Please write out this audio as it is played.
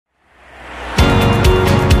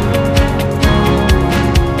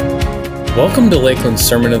Welcome to Lakeland's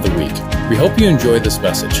Sermon of the Week. We hope you enjoy this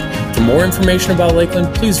message. For more information about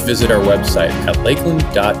Lakeland, please visit our website at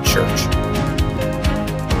lakeland.church.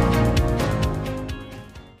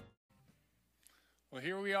 Well,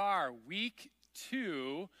 here we are, week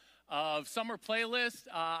 2 of Summer Playlist.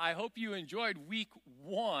 I hope you enjoyed week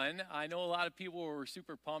 1. I know a lot of people were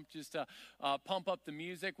super pumped just to pump up the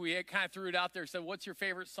music. We kind of threw it out there, said, what's your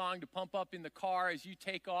favorite song to pump up in the car as you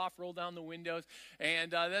take off, roll down the windows?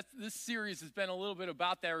 And this series has been a little bit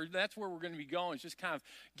about that. Or that's where we're going to be going. It's just kind of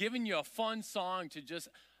giving you a fun song to just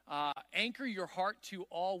anchor your heart to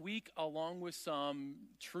all week, along with some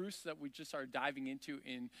truths that we just are diving into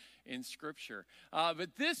in Scripture.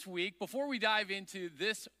 But this week, before we dive into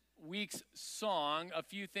this week's song, a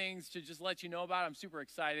few things to just let you know about. I'm super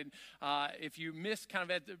excited. If you missed kind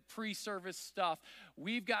of at the pre-service stuff,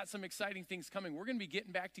 we've got some exciting things coming. We're going to be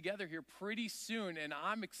getting back together here pretty soon, and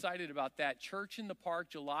I'm excited about that. Church in the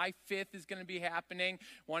Park, July 5th is going to be happening.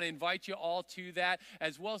 Want to invite you all to that,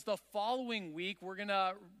 as well as the following week, we're going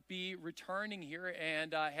to be returning here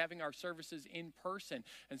and having our services in person.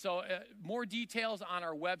 And so more details on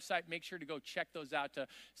our website. Make sure to go check those out to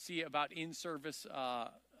see about in-service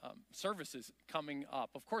services coming up.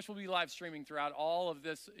 Of course, we'll be live streaming throughout all of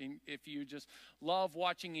this. If you just love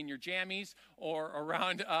watching in your jammies or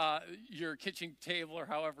around your kitchen table or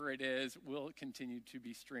however it is, we'll continue to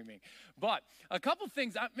be streaming. But a couple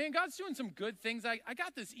things, man, God's doing some good things. I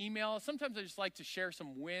got this email. Sometimes I just like to share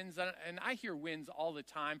some wins, and I hear wins all the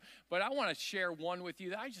time, but I want to share one with you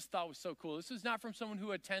that I just thought was so cool. This is not from someone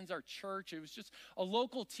who attends our church. It was just a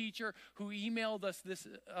local teacher who emailed us this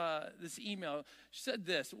email. She said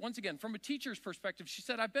this. Once again, from a teacher's perspective, she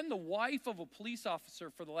said, I've been the wife of a police officer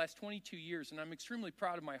for the last 22 years, and I'm extremely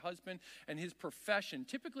proud of my husband and his profession.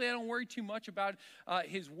 Typically, I don't worry too much about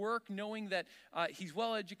his work, knowing that he's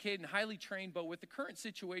well-educated and highly trained, but with the current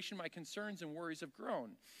situation, my concerns and worries have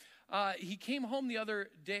grown. He came home the other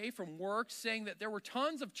day from work saying that there were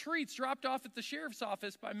tons of treats dropped off at the sheriff's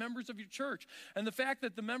office by members of your church. And the fact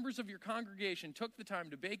that the members of your congregation took the time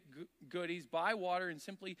to bake goodies, buy water, and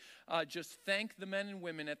simply just thank the men and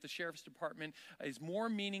women at the sheriff's department is more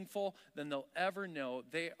meaningful than they'll ever know.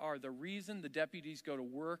 They are the reason the deputies go to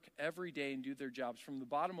work every day and do their jobs. From the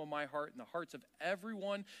bottom of my heart and the hearts of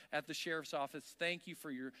everyone at the sheriff's office, thank you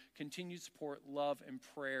for your continued support, love, and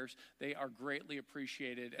prayers. They are greatly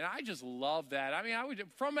appreciated. And I just love that. I mean, I would,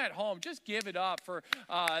 from at home, just give it up for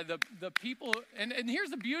the people. And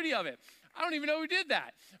here's the beauty of it. I don't even know who did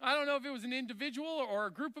that. I don't know if it was an individual or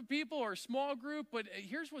a group of people or a small group, but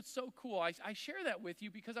here's what's so cool. I share that with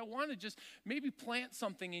you because I want to just maybe plant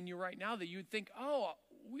something in you right now that you'd think, oh,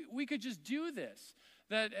 we could just do this.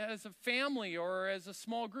 That as a family or as a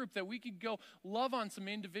small group, that we could go love on some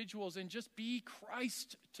individuals and just be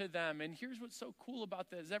Christ to them. And here's what's so cool about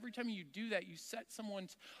that is every time you do that, you set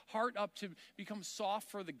someone's heart up to become soft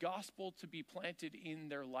for the gospel to be planted in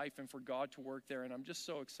their life and for God to work there. And I'm just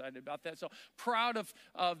so excited about that. So proud of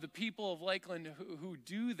the people of Lakeland who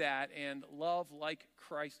do that and love like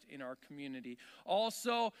Christ in our community.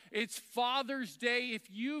 Also, it's Father's Day. If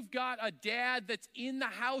you've got a dad that's in the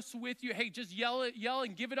house with you, hey, just yell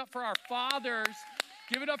and give it up for our fathers.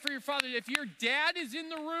 Give it up for your father. If your dad is in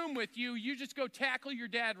the room with you, you just go tackle your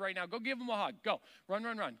dad right now. Go give him a hug. Go. Run.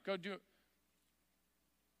 Go do it.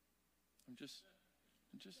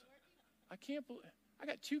 I can't believe, I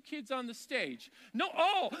got 2 kids on the stage. No,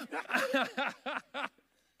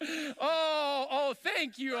 Oh,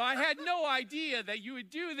 thank you. I had no idea that you would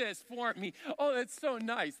do this for me. Oh, that's so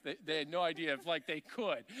nice. They had no idea if they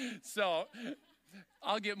could. So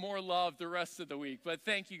I'll get more love the rest of the week, but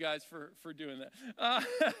thank you guys for doing that.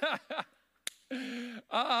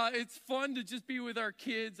 It's fun to just be with our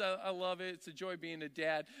kids. I love it. It's a joy being a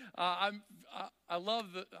dad. I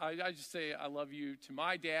just say I love you to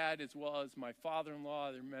my dad as well as my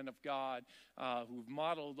father-in-law. They're men of God who've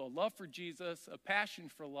modeled a love for Jesus, a passion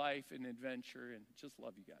for life and adventure, and just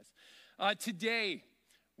love you guys. Today,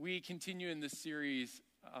 we continue in this series,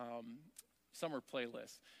 Summer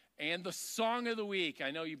Playlist. And the song of the week,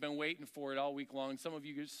 I know you've been waiting for it all week long. Some of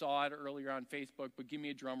you saw it earlier on Facebook, but give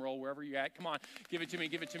me a drum roll wherever you're at. Come on, give it to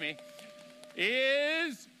me.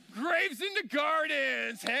 Is Graves in the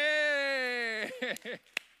Gardens. Hey!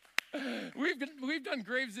 We've done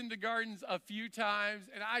Graves in the Gardens a few times,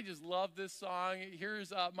 and I just love this song.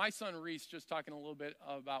 Here's my son Reese just talking a little bit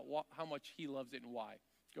about how much he loves it and why.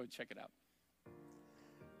 Go check it out.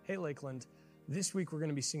 Hey, Lakeland. This week we're going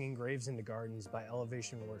to be singing Graves into Gardens by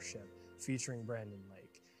Elevation Worship, featuring Brandon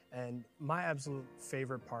Lake. And my absolute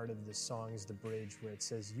favorite part of this song is the bridge where it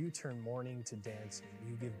says, "You turn mourning to dancing,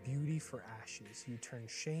 you give beauty for ashes, you turn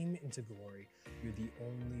shame into glory, you're the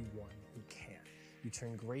only one who can. You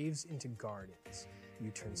turn graves into gardens,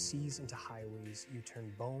 you turn seas into highways, you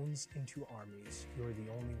turn bones into armies, you're the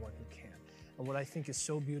only one who can." And what I think is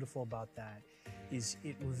so beautiful about that is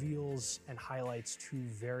it reveals and highlights two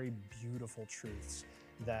very beautiful truths.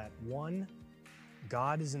 That one,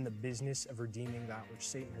 God is in the business of redeeming that which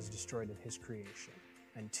Satan has destroyed in his creation.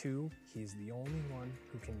 And two, he is the only one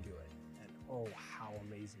who can do it. And oh, how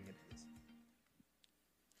amazing it is.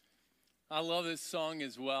 I love this song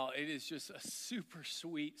as well. It is just a super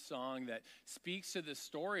sweet song that speaks to the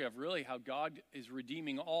story of really how God is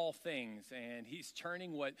redeeming all things, and he's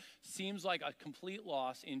turning what seems like a complete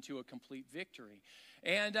loss into a complete victory.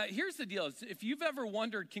 And here's the deal. If you've ever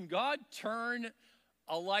wondered, can God turn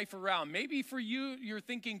a life around? Maybe for you, you're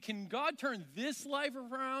thinking, can God turn this life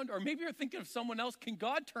around? Or maybe you're thinking of someone else. Can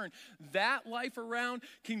God turn that life around?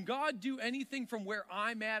 Can God do anything from where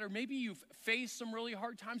I'm at? Or maybe you've faced some really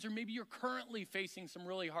hard times, or maybe you're currently facing some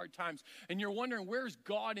really hard times, and you're wondering, where's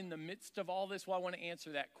God in the midst of all this? Well, I want to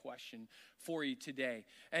answer that question for you today.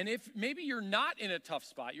 And if maybe you're not in a tough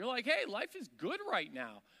spot, you're like, hey, life is good right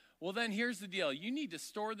now. Well, then here's the deal. You need to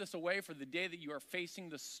store this away for the day that you are facing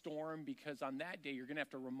the storm, because on that day, you're going to have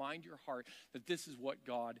to remind your heart that this is what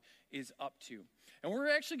God is up to. And we're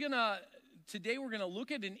actually today we're going to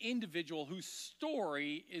look at an individual whose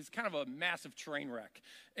story is kind of a massive train wreck,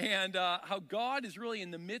 and how God is really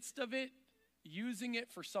in the midst of it, using it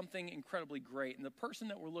for something incredibly great. And the person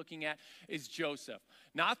that we're looking at is Joseph.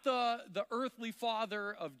 Not the earthly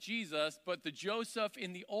father of Jesus, but the Joseph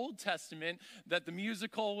in the Old Testament that the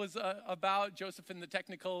musical was about, Joseph in the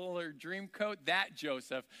Technicolor Dreamcoat, that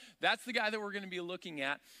Joseph. That's the guy that we're going to be looking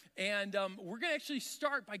at. And we're going to actually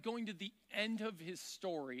start by going to the end of his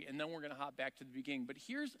story, and then we're going to hop back to the beginning. But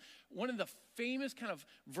here's one of the famous kind of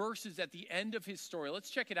verses at the end of his story. Let's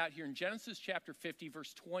check it out here in Genesis chapter 50,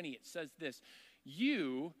 verse 20. It says this: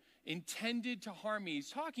 "You intended to harm me." He's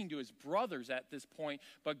talking to his brothers at this point,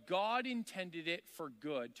 but God intended it for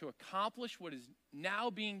good, to accomplish what is now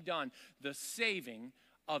being done, the saving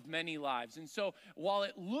of many lives. And so while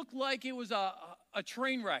it looked like it was a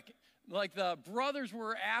train wreck, like the brothers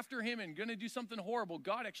were after him and going to do something horrible,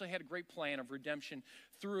 God actually had a great plan of redemption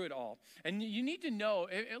through it all. And you need to know,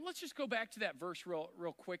 let's just go back to that verse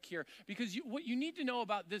real quick here, because what you need to know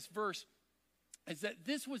about this verse is that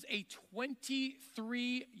this was a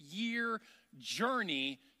 23-year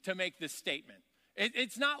journey to make this statement.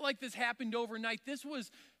 It's not like this happened overnight. This was,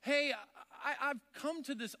 hey, I've come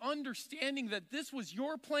to this understanding that this was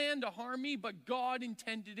your plan to harm me, but God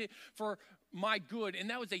intended it for my good. And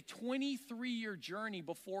that was a 23-year journey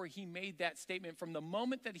before he made that statement. From the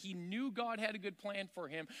moment that he knew God had a good plan for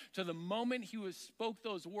him to the moment he spoke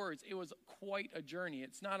those words, it was quite a journey.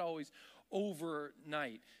 It's not always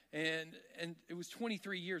overnight. And it was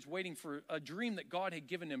 23 years waiting for a dream that God had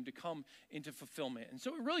given him to come into fulfillment. And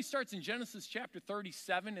so it really starts in Genesis chapter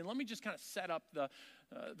 37. And let me just kind of set up the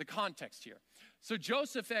context here. So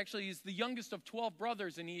Joseph actually is the youngest of 12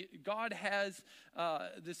 brothers, and God has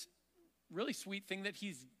this really sweet thing that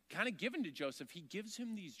he's kind of given to Joseph. He gives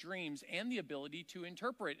him these dreams and the ability to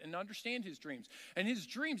interpret and understand his dreams. And his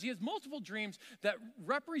dreams, he has multiple dreams that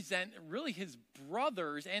represent really his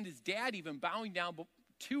brothers and his dad even bowing down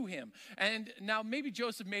to him. And now maybe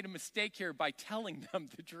Joseph made a mistake here by telling them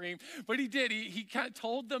the dream, but he did. He kind of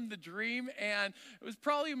told them the dream, and it was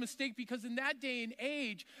probably a mistake because in that day and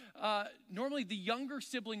age, normally the younger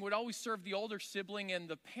sibling would always serve the older sibling and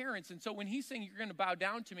the parents. And so when he's saying, "You're going to bow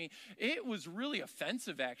down to me," it was really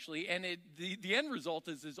offensive, actually. And the end result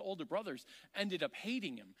is his older brothers ended up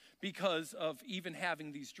hating him because of even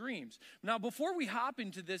having these dreams. Now, before we hop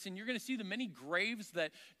into this, and you're going to see the many graves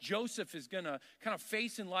that Joseph is going to kind of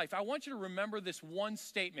face in life, I want you to remember this one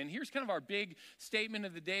statement. Here's kind of our big statement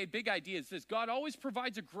of the day. Big idea is this: God always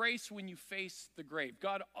provides a grace when you face the grave.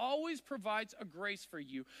 God always provides a grace for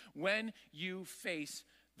you when you face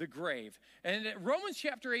the grave. And in Romans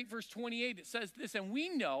chapter 8, verse 28, it says this: "And we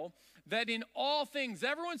know that in all things,"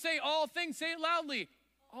 everyone say all things, say it loudly,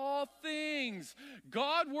 all things,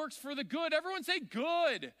 "God works for the good." Everyone say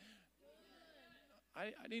good.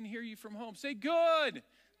 I didn't hear you from home. Say good.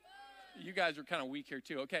 You guys are kind of weak here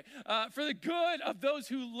too, okay. "For the good of those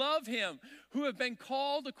who love him, who have been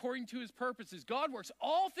called according to his purposes." God works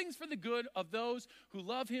all things for the good of those who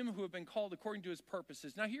love him, who have been called according to his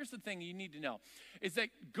purposes. Now here's the thing you need to know, is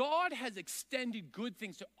that God has extended good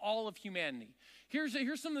things to all of humanity. Here's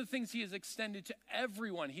some of the things he has extended to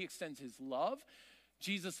everyone. He extends his love.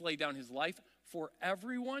 Jesus laid down his life for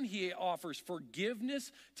everyone. He offers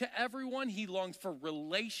forgiveness to everyone. He longs for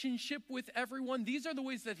relationship with everyone. These are the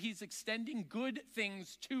ways that he's extending good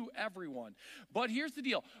things to everyone. But here's the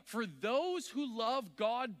deal. For those who love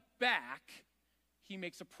God back, he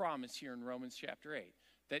makes a promise here in Romans chapter 8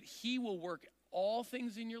 that he will work all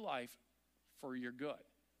things in your life for your good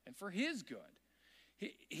and for his good.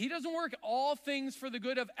 He doesn't work all things for the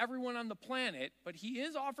good of everyone on the planet, but he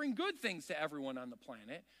is offering good things to everyone on the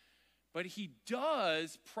planet. But he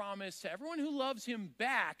does promise to everyone who loves him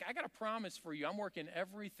back, I got a promise for you. I'm working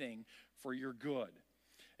everything for your good.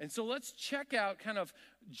 And so let's check out kind of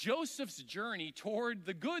Joseph's journey toward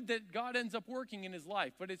the good that God ends up working in his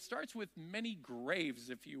life. But it starts with many graves,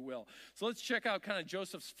 if you will. So let's check out kind of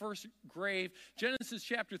Joseph's first grave. Genesis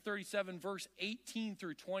chapter 37, verse 18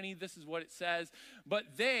 through 20. This is what it says.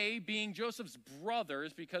 But they, being Joseph's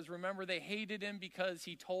brothers, because remember they hated him because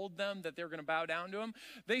he told them that they were going to bow down to him.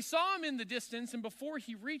 They saw him in the distance, and before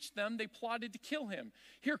he reached them, they plotted to kill him.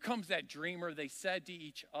 Here comes that dreamer, they said to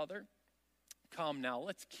each other. Come now,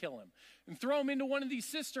 let's kill him and throw him into one of these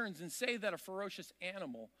cisterns and say that a ferocious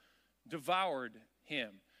animal devoured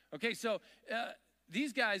him. Okay, so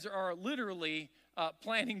these guys are literally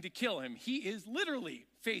planning to kill him. He is literally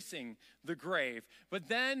facing the grave. But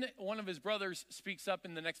then one of his brothers speaks up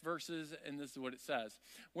in the next verses, and this is what it says.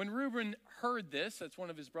 When Reuben heard this, that's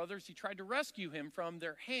one of his brothers, he tried to rescue him from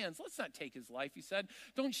their hands. Let's not take his life, he said.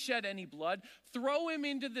 Don't shed any blood. Throw him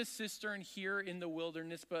into this cistern here in the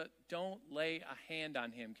wilderness, but don't lay a hand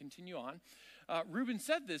on him. Continue on. Reuben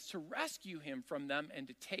said this to rescue him from them and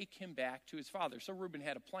to take him back to his father. So Reuben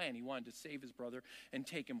had a plan. He wanted to save his brother and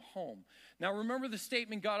take him home. Now remember the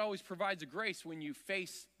statement, God always provides a grace when you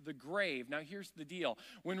face the grave. Now here's the deal.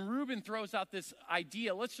 When Reuben throws out this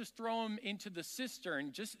idea, let's just throw him into the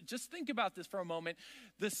cistern. Just think about this for a moment.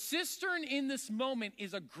 The cistern in this moment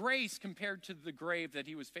is a grace compared to the grave that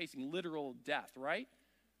he was facing, literal death, right?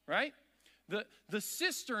 Right? The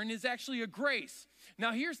cistern is actually a grace.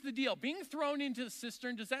 Now, here's the deal. Being thrown into the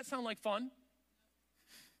cistern, does that sound like fun?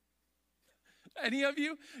 Any of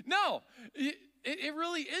you? No, it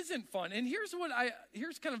really isn't fun. And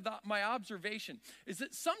here's kind of my observation, is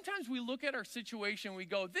that sometimes we look at our situation and we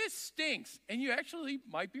go, this stinks, and you actually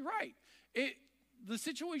might be right. The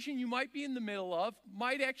situation you might be in the middle of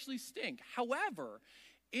might actually stink. However,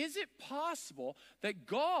 is it possible that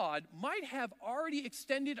God might have already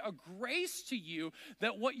extended a grace to you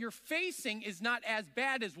that what you're facing is not as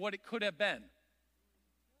bad as what it could have been?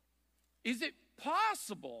 Is it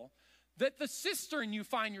possible that the cistern you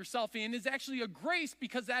find yourself in is actually a grace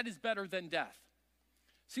because that is better than death?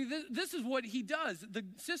 See, this is what he does. The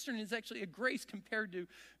cistern is actually a grace compared to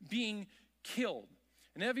being killed.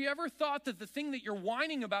 And have you ever thought that the thing that you're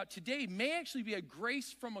whining about today may actually be a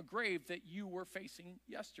grace from a grave that you were facing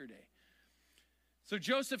yesterday? So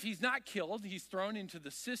Joseph, he's not killed. He's thrown into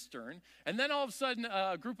the cistern. And then all of a sudden,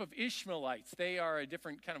 a group of Ishmaelites, they are a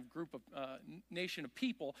different kind of group of nation of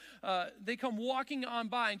people. They come walking on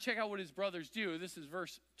by, and check out what his brothers do. This is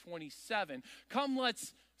verse 27. Come,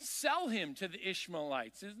 let's sell him to the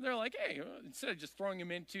Ishmaelites. And they're like, hey, instead of just throwing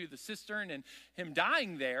him into the cistern and him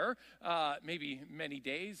dying there, maybe many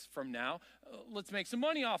days from now, let's make some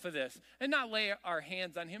money off of this and not lay our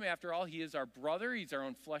hands on him. After all, he is our brother. He's our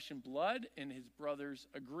own flesh and blood, and his brothers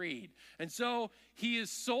agreed. And so he is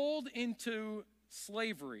sold into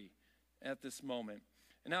slavery at this moment.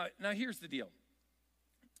 And now here's the deal.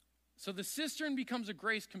 So the cistern becomes a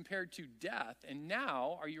grace compared to death. And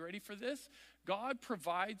now, are you ready for this? God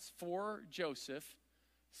provides for Joseph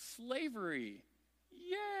slavery.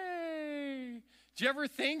 Yay! Do you ever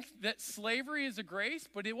think that slavery is a grace?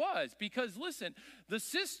 But it was, because listen, the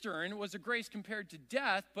cistern was a grace compared to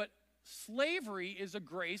death, but slavery is a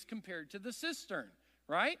grace compared to the cistern,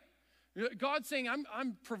 right? God's saying,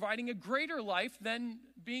 I'm providing a greater life than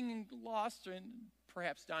being lost and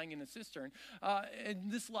perhaps dying in a cistern. And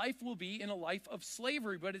this life will be in a life of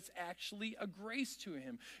slavery, but it's actually a grace to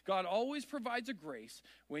him. God always provides a grace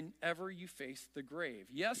whenever you face the grave.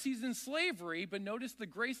 Yes, he's in slavery, but notice the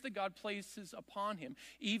grace that God places upon him,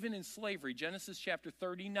 even in slavery. Genesis chapter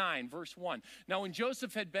 39, verse 1. Now, when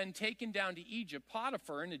Joseph had been taken down to Egypt,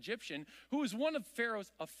 Potiphar, an Egyptian, who was one of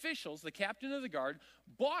Pharaoh's officials, the captain of the guard,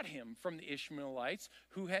 bought him from the Ishmaelites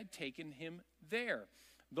who had taken him there.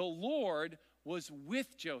 The Lord was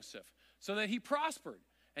with Joseph so that he prospered,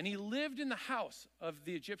 and he lived in the house of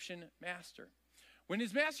the Egyptian master. When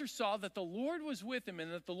his master saw that the Lord was with him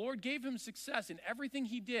and that the Lord gave him success in everything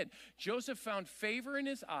he did, Joseph found favor in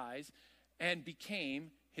his eyes and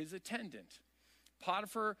became his attendant.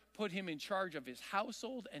 Potiphar put him in charge of his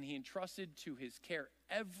household, and he entrusted to his care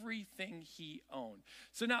everything he owned.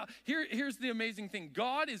 So now, here's the amazing thing.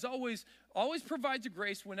 God is always provides a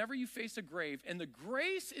grace whenever you face a grave. And the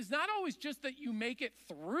grace is not always just that you make it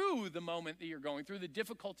through the moment that you're going through, the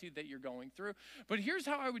difficulty that you're going through. But here's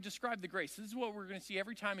how I would describe the grace. This is what we're going to see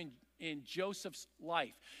every time in Joseph's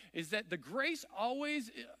life, is that the grace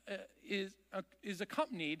always is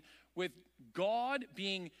accompanied with God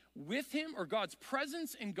being with him, or God's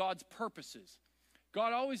presence and God's purposes.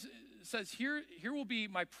 God always says, here will be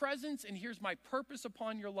my presence, and here's my purpose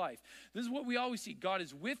upon your life. This is what we always see. God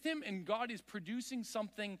is with him, and God is producing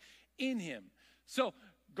something in him. So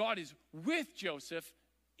God is with Joseph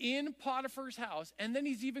in Potiphar's house, and then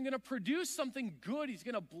he's even going to produce something good. He's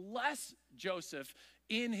going to bless Joseph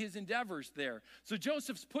in his endeavors there. So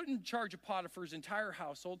Joseph's put in charge of Potiphar's entire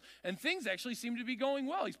household, and things actually seem to be going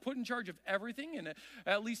well. He's put in charge of everything, and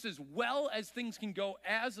at least as well as things can go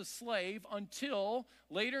as a slave, until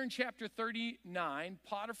later in chapter 39,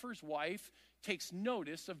 Potiphar's wife takes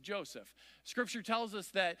notice of Joseph. Scripture tells us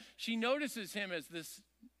that she notices him as this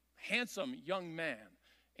handsome young man,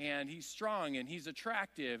 and he's strong and he's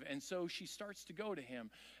attractive, and so she starts to go to him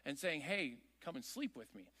and saying, hey, come and sleep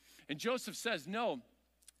with me. And Joseph says, no,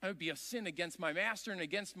 that would be a sin against my master and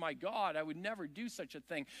against my God. I would never do such a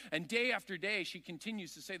thing. And day after day, she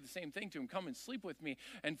continues to say the same thing to him, come and sleep with me.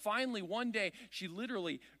 And finally, one day, she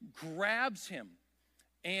literally grabs him,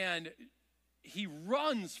 and he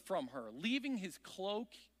runs from her, leaving his cloak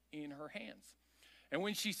in her hands. And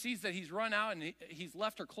when she sees that he's run out and he's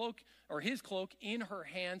left her cloak, or his cloak, in her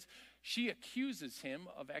hands, she accuses him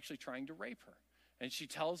of actually trying to rape her. And she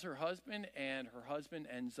tells her husband, and her husband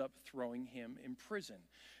ends up throwing him in prison.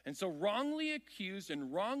 And so wrongly accused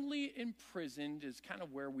and wrongly imprisoned is kind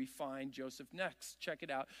of where we find Joseph next. Check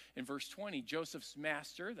it out in verse 20. Joseph's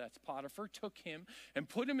master, that's Potiphar, took him and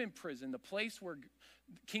put him in prison, the place where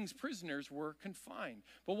king's prisoners were confined.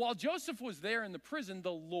 But while Joseph was there in the prison,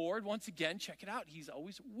 the Lord, once again, check it out, he's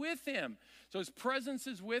always with him. So his presence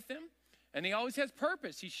is with him. And he always has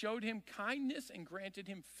purpose. He showed him kindness and granted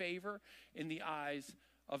him favor in the eyes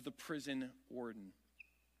of the prison warden.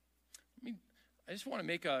 I just want to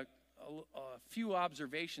make a few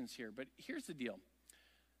observations here, but here's the deal.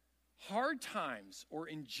 Hard times or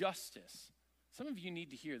injustice, some of you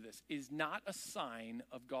need to hear this, is not a sign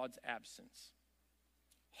of God's absence.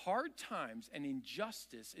 Hard times and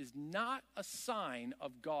injustice is not a sign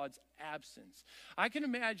of God's absence. I can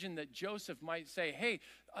imagine that Joseph might say, hey,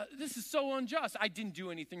 this is so unjust. I didn't do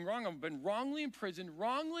anything wrong. I've been wrongly imprisoned,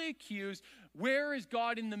 wrongly accused. Where is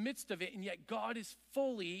God in the midst of it? And yet God is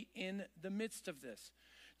fully in the midst of this.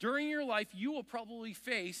 During your life, you will probably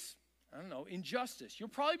face, injustice. You'll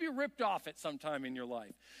probably be ripped off at some time in your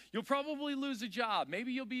life. You'll probably lose a job.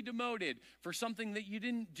 Maybe you'll be demoted for something that you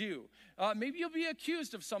didn't do. Maybe you'll be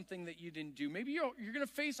accused of something that you didn't do. Maybe you're going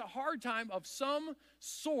to face a hard time of some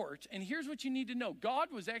sort. And here's what you need to know. God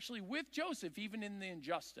was actually with Joseph even in the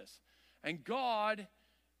injustice. And God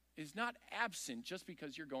is not absent just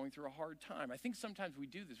because you're going through a hard time. I think sometimes we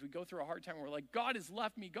do this. We go through a hard time and we're like, God has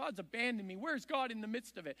left me. God's abandoned me. Where's God in the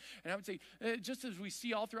midst of it? And I would say, just as we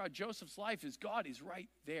see all throughout Joseph's life, is God is right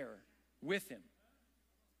there with him.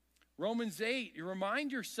 Romans 8, you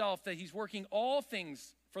remind yourself that he's working all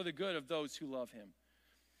things for the good of those who love him.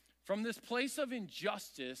 From this place of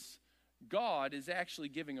injustice, God is actually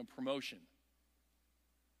giving a promotion.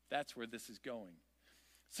 That's where this is going.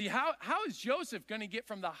 See, how is Joseph going to get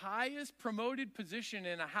from the highest promoted position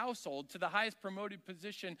in a household to the highest promoted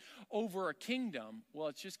position over a kingdom? Well,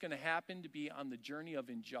 it's just going to happen to be on the journey of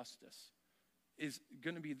injustice. Is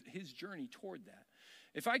going to be his journey toward that.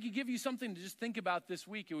 If I could give you something to just think about this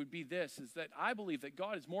week, it would be this, is that I believe that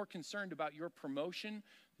God is more concerned about your promotion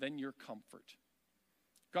than your comfort.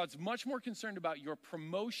 God's much more concerned about your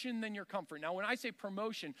promotion than your comfort. Now, when I say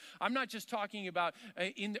promotion, I'm not just talking about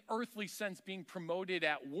in the earthly sense being promoted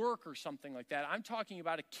at work or something like that. I'm talking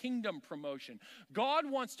about a kingdom promotion. God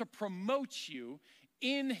wants to promote you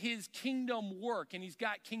in his kingdom work, and he's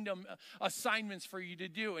got kingdom assignments for you to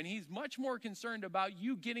do, and he's much more concerned about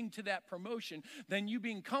you getting to that promotion than you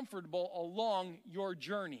being comfortable along your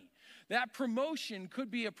journey. That promotion could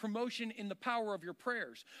be a promotion in the power of your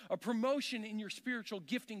prayers, a promotion in your spiritual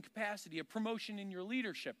gifting capacity, a promotion in your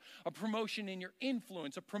leadership, a promotion in your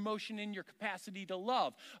influence, a promotion in your capacity to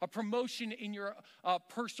love, a promotion in your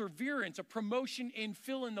perseverance, a promotion in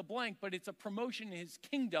fill in the blank, but it's a promotion in his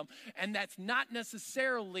kingdom, and that's not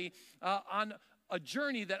necessarily on a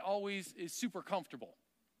journey that always is super comfortable.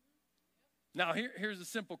 Now, here's a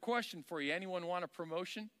simple question for you. Anyone want a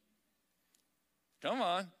promotion? Come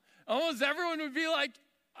on. Almost everyone would be like,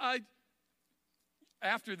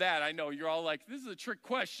 after that, I know you're all like, this is a trick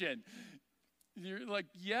question. You're like,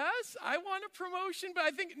 yes, I want a promotion, but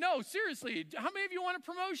I think, no, seriously, how many of you want a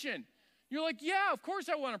promotion? You're like, yeah, of course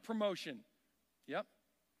I want a promotion. Yep.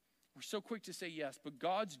 We're so quick to say yes, but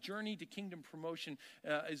God's journey to kingdom promotion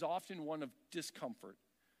is often one of discomfort.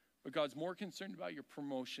 But God's more concerned about your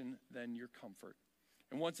promotion than your comfort.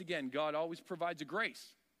 And once again, God always provides a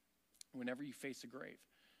grace whenever you face a grave.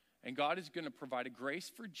 And God is going to provide a grace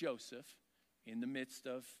for Joseph in the midst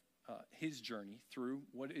of his journey through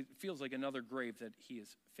what it feels like another grave that he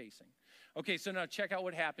is facing. Okay, so now check out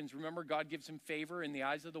what happens. Remember, God gives him favor in the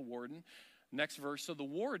eyes of the warden. Next verse, so the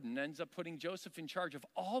warden ends up putting Joseph in charge of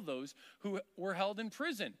all those who were held in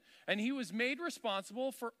prison. And he was made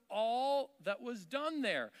responsible for all that was done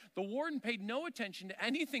there. The warden paid no attention to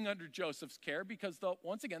anything under Joseph's care because,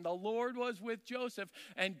 once again, the Lord was with Joseph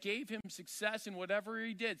and gave him success in whatever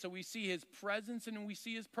he did. So we see his presence and we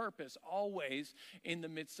see his purpose always in the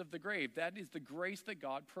midst of the grave. That is the grace that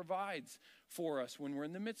God provides for us when we're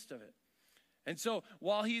in the midst of it. And so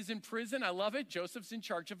while he's in prison, I love it, Joseph's in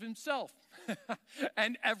charge of himself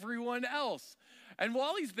and everyone else. And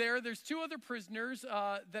while he's there, there's two other prisoners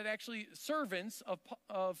that actually, servants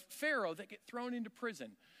of Pharaoh that get thrown into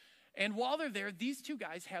prison. And while they're there, these two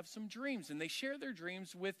guys have some dreams, and they share their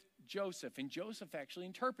dreams with Joseph. And Joseph actually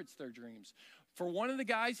interprets their dreams. For one of the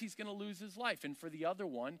guys, he's going to lose his life. And for the other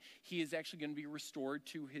one, he is actually going to be restored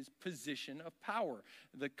to his position of power.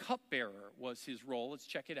 The cupbearer was his role. Let's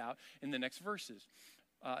check it out in the next verses.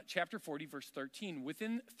 Chapter 40, verse 13.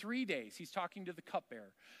 Within 3 days, he's talking to the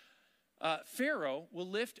cupbearer. Pharaoh will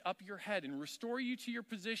lift up your head and restore you to your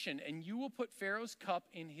position, and you will put Pharaoh's cup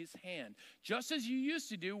in his hand, just as you used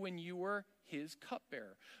to do when you were his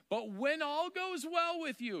cupbearer. But when all goes well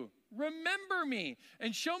with you, remember me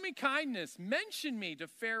and show me kindness. Mention me to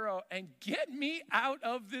Pharaoh and get me out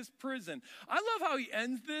of this prison. I love how he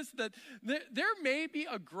ends this, that there may be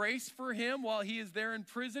a grace for him while he is there in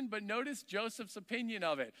prison, but notice Joseph's opinion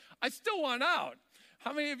of it. I still want out.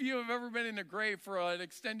 How many of you have ever been in a grave for an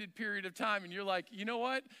extended period of time and you're like, you know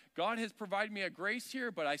what? God has provided me a grace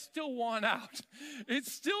here, but I still want out.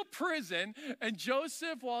 It's still prison. And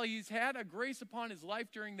Joseph, while he's had a grace upon his life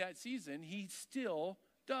during that season, he still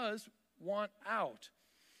does want out.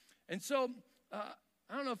 And so,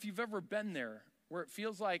 I don't know if you've ever been there where it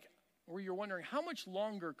feels like, where you're wondering, how much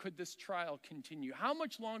longer could this trial continue? How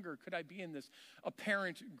much longer could I be in this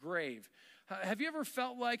apparent grave? Have you ever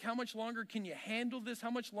felt like, how much longer can you handle this? How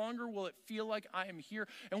much longer will it feel like I am here?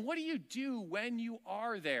 And what do you do when you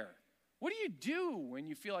are there? What do you do when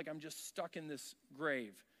you feel like I'm just stuck in this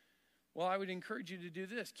grave? Well, I would encourage you to do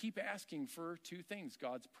this. Keep asking for two things,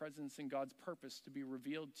 God's presence and God's purpose to be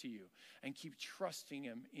revealed to you, and keep trusting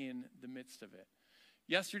him in the midst of it.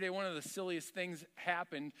 Yesterday, one of the silliest things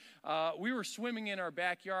happened. We were swimming in our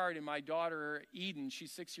backyard, and my daughter, Eden,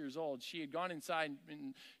 she's 6 years old. She had gone inside,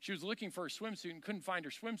 and she was looking for her swimsuit and couldn't find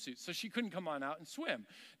her swimsuit, so she couldn't come on out and swim.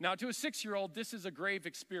 Now, to a 6-year-old, this is a grave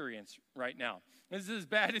experience right now. This is as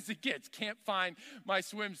bad as it gets. Can't find my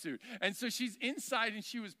swimsuit. And so she's inside, and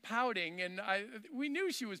she was pouting, and we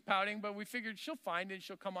knew she was pouting, but we figured she'll find it, and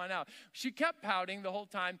she'll come on out. She kept pouting the whole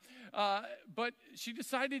time, but she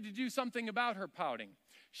decided to do something about her pouting.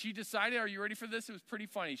 She decided, are you ready for this? It was pretty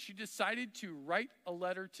funny. She decided to write a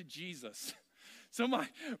letter to Jesus. So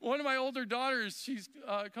one of my older daughters, she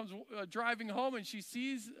comes driving home, and she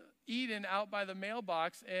sees Eden out by the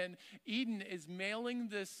mailbox, and Eden is mailing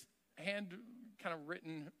this hand kind of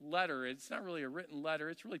written letter. It's not really a written letter.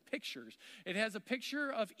 It's really pictures. It has a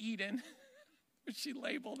picture of Eden, which she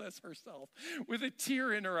labeled as herself, with a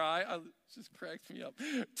tear in her eye. It just cracks me up.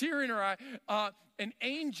 Tear in her eye. An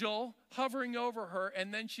angel hovering over her,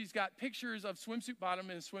 and then she's got pictures of swimsuit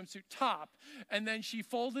bottom and a swimsuit top. And then she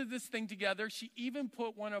folded this thing together. She even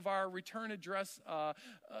put one of our return address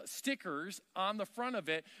stickers on the front of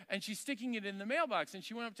it, and she's sticking it in the mailbox. And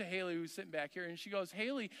she went up to Haley, who's sitting back here, and she goes,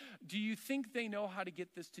 Haley, do you think they know how to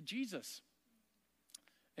get this to Jesus?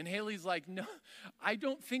 And Haley's like, no, I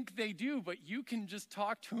don't think they do, but you can just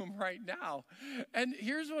talk to him right now. And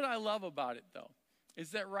here's what I love about it, though,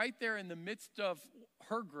 is that right there in the midst of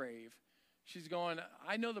her grave, she's going,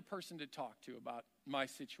 I know the person to talk to about my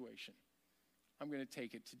situation. I'm going to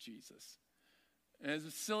take it to Jesus. And as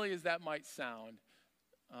silly as that might sound,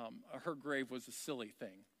 her grave was a silly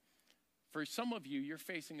thing. For some of you, you're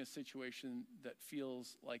facing a situation that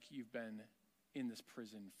feels like you've been in this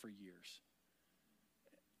prison for years.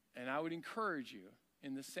 And I would encourage you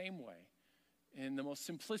in the same way, in the most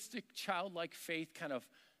simplistic, childlike faith kind of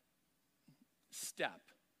step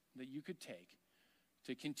that you could take,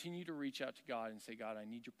 to continue to reach out to God and say, God, I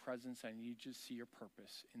need your presence. I need you to see your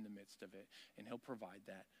purpose in the midst of it. And he'll provide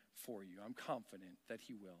that for you. I'm confident that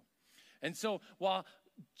he will. And so while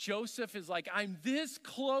Joseph is like, I'm this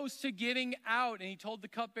close to getting out, and he told the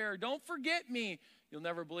cupbearer, don't forget me, you'll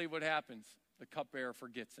never believe what happens. The cupbearer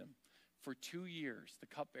forgets him. For 2 years, the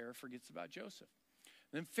cupbearer forgets about Joseph.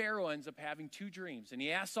 Then Pharaoh ends up having 2 dreams, and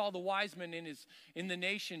he asks all the wise men in the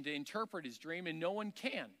nation to interpret his dream, and no one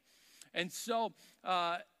can. And so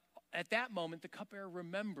at that moment, the cupbearer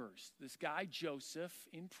remembers this guy, Joseph,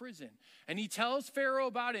 in prison. And he tells Pharaoh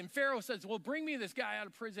about him. Pharaoh says, well, bring me this guy out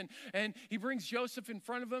of prison. And he brings Joseph in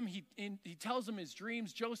front of him. He tells him his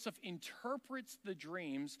dreams. Joseph interprets the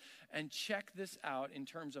dreams. And check this out in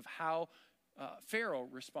terms of how Pharaoh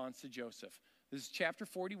responds to Joseph. This is chapter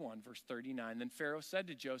 41, verse 39. Then Pharaoh said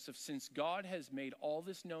to Joseph, since God has made all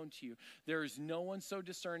this known to you, there is no one so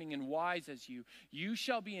discerning and wise as you. You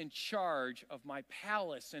shall be in charge of my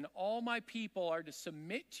palace, and all my people are to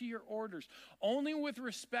submit to your orders. Only with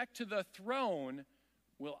respect to the throne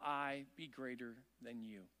will I be greater than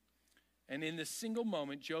you. And in this single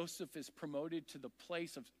moment, Joseph is promoted to the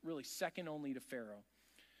place of really second only to Pharaoh.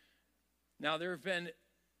 Now, there have been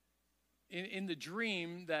in the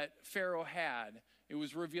dream that Pharaoh had, it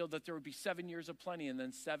was revealed that there would be 7 years of plenty and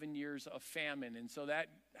then 7 years of famine. And so that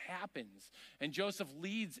happens. And Joseph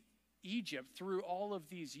leads Egypt through all of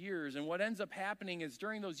these years. And what ends up happening is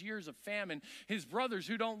during those years of famine, his brothers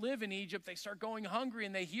who don't live in Egypt, they start going hungry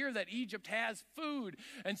and they hear that Egypt has food.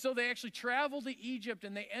 And so they actually travel to Egypt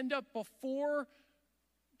and they end up before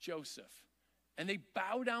Joseph. And they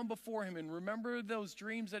bow down before him and remember those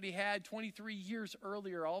dreams that he had 23 years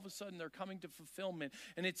earlier. All of a sudden, they're coming to fulfillment.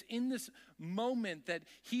 And it's in this moment that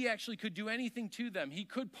he actually could do anything to them. He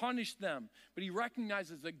could punish them. But he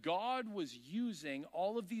recognizes that God was using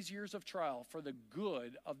all of these years of trial for the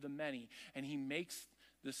good of the many. And he makes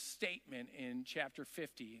the statement in chapter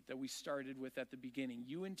 50 that we started with at the beginning.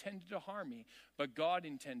 You intended to harm me, but God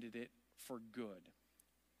intended it for good,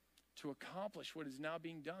 to accomplish what is now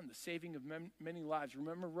being done, the saving of many lives.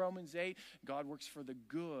 Remember Romans 8? God works for the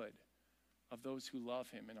good of those who love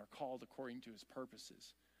him and are called according to his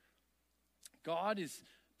purposes. God is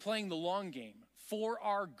playing the long game for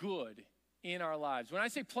our good in our lives. When I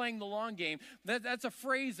say playing the long game, that's a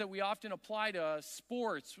phrase that we often apply to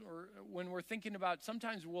sports, or when we're thinking about,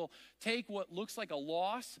 sometimes we'll take what looks like a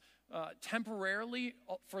loss temporarily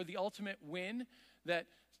for the ultimate win. That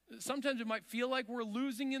sometimes it might feel like we're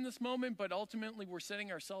losing in this moment, but ultimately we're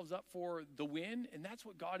setting ourselves up for the win, and that's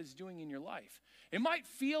what God is doing in your life. It might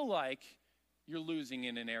feel like you're losing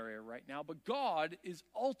in an area right now, but God is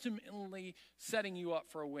ultimately setting you up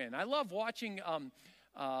for a win. I love watching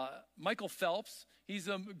Michael Phelps. He's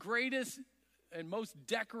the greatest and most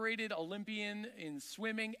decorated Olympian in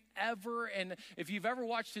swimming ever. And if you've ever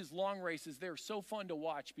watched his long races, they're so fun to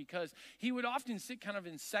watch because he would often sit kind of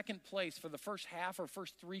in second place for the first half or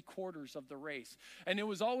first 3/4 of the race. And it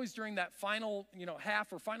was always during that final,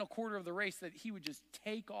 half or final quarter of the race that he would just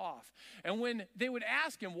take off. And when they would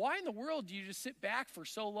ask him, why in the world do you just sit back for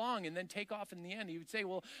so long and then take off in the end? He would say,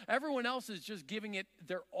 well, everyone else is just giving it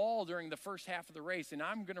their all during the first half of the race, and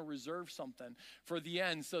I'm going to reserve something for the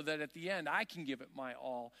end so that at the end I can give it my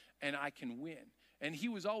all and I can win. And he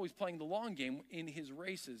was always playing the long game in his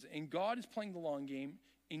races. And God is playing the long game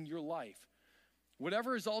in your life.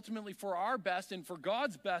 Whatever is ultimately for our best and for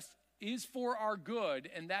God's best is for our good.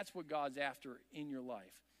 And that's what God's after in your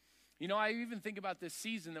life. I even think about this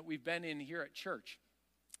season that we've been in here at church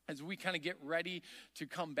as we kind of get ready to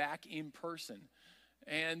come back in person.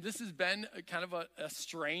 And this has been kind of a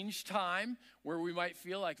strange time where we might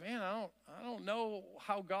feel like, man, I don't know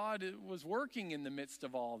how God was working in the midst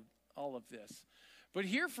of all of this. But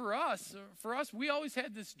here for us, we always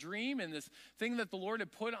had this dream and this thing that the Lord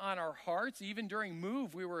had put on our hearts. Even during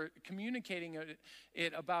Move, we were communicating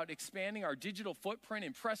it about expanding our digital footprint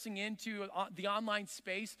and pressing into the online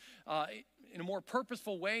space in a more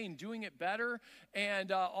purposeful way and doing it better.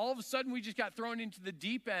 And all of a sudden, we just got thrown into the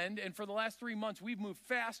deep end. And for the last 3 months, we've moved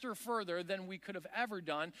faster, further than we could have ever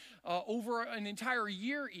done, over an entire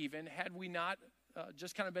year even, had we not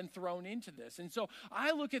just kind of been thrown into this. And so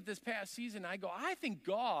I look at this past season, I go, I think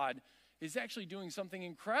God is actually doing something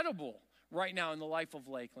incredible right now in the life of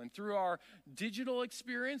Lakeland through our digital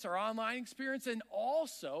experience, our online experience, and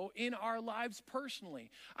also in our lives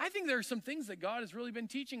personally. I think there are some things that God has really been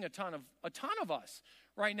teaching a ton of us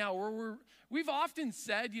right now, where we've often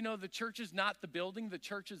said, the church is not the building, the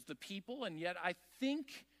church is the people. And yet I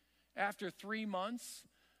think after 3 months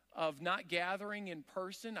of not gathering in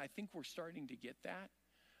person, I think we're starting to get that.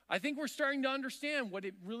 I think we're starting to understand what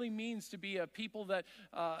it really means to be a people that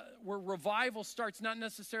where revival starts not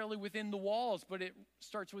necessarily within the walls, but it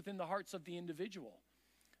starts within the hearts of the individual.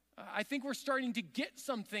 I think we're starting to get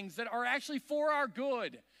some things that are actually for our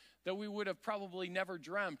good that we would have probably never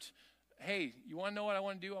dreamt. Hey, you want to know what I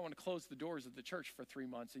want to do? I want to close the doors of the church for 3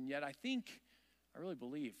 months. And yet I really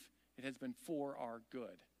believe it has been for our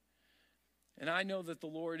good. And I know that the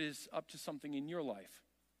Lord is up to something in your life.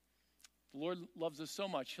 The Lord loves us so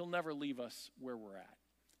much, he'll never leave us where we're at.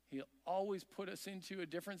 He'll always put us into a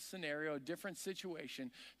different scenario, a different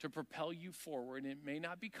situation to propel you forward. And it may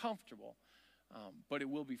not be comfortable, but it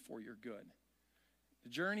will be for your good. The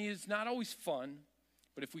journey is not always fun,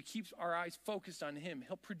 but if we keep our eyes focused on him,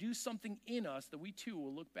 he'll produce something in us that we too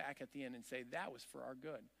will look back at the end and say, that was for our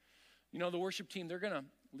good. You know, the worship team, they're going to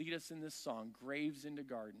lead us in this song, Graves into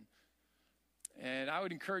Garden. And I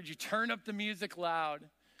would encourage you, turn up the music loud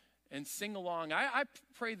and sing along. I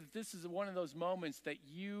pray that this is one of those moments that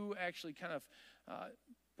you actually kind of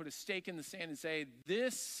put a stake in the sand and say,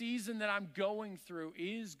 this season that I'm going through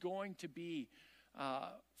is going to be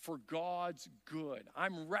for God's good.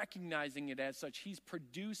 I'm recognizing it as such. He's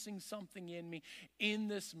producing something in me in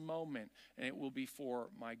this moment, and it will be for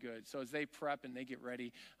my good. So as they prep and they get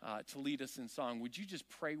ready to lead us in song, would you just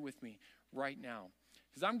pray with me right now?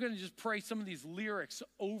 Because I'm going to just pray some of these lyrics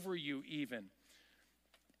over you even.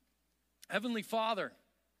 Heavenly Father,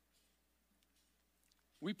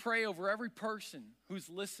 we pray over every person who's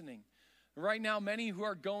listening. Right now, many who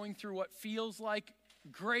are going through what feels like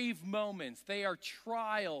grave moments. They are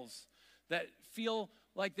trials that feel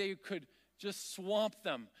like they could just swamp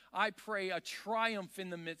them. I pray a triumph in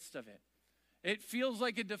the midst of it. It feels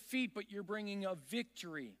like a defeat, but you're bringing a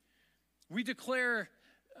victory. We declare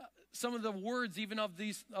some of the words even of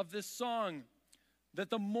this song, that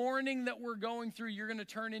the mourning that we're going through, you're going to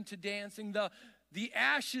turn into dancing. The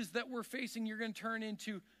ashes that we're facing, you're going to turn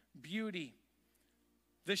into beauty.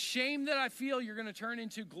 The shame that I feel, you're going to turn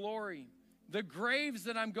into glory. The graves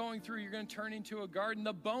that I'm going through, you're going to turn into a garden.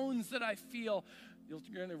 The bones that I feel, you're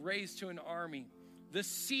going to raise to an army. The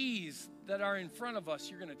seas that are in front of us,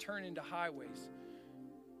 you're going to turn into highways.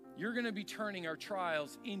 You're going to be turning our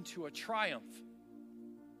trials into a triumph.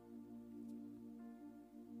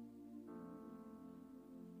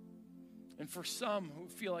 And for some who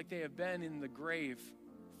feel like they have been in the grave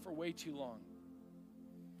for way too long,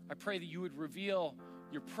 I pray that you would reveal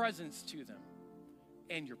your presence to them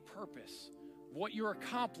and your purpose, what you're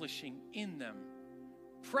accomplishing in them,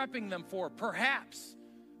 prepping them for, perhaps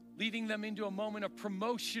leading them into a moment of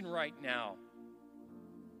promotion right now.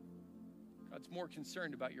 God's more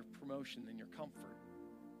concerned about your promotion than your comfort.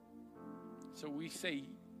 So we say,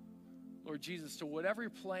 Lord Jesus, to whatever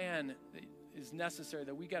plan that is necessary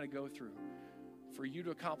that we got to go through for you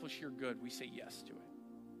to accomplish your good, we say yes to it.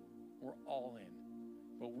 We're all in.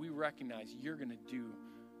 But we recognize you're going to do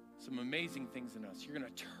some amazing things in us. You're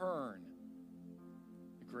going to turn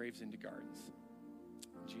the graves into gardens.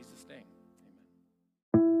 In Jesus' name,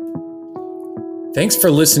 amen. Thanks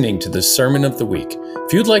for listening to the Sermon of the Week.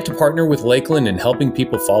 If you'd like to partner with Lakeland in helping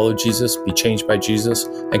people follow Jesus, be changed by Jesus,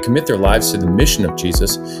 and commit their lives to the mission of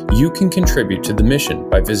Jesus, you can contribute to the mission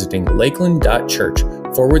by visiting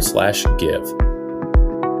lakeland.church/give.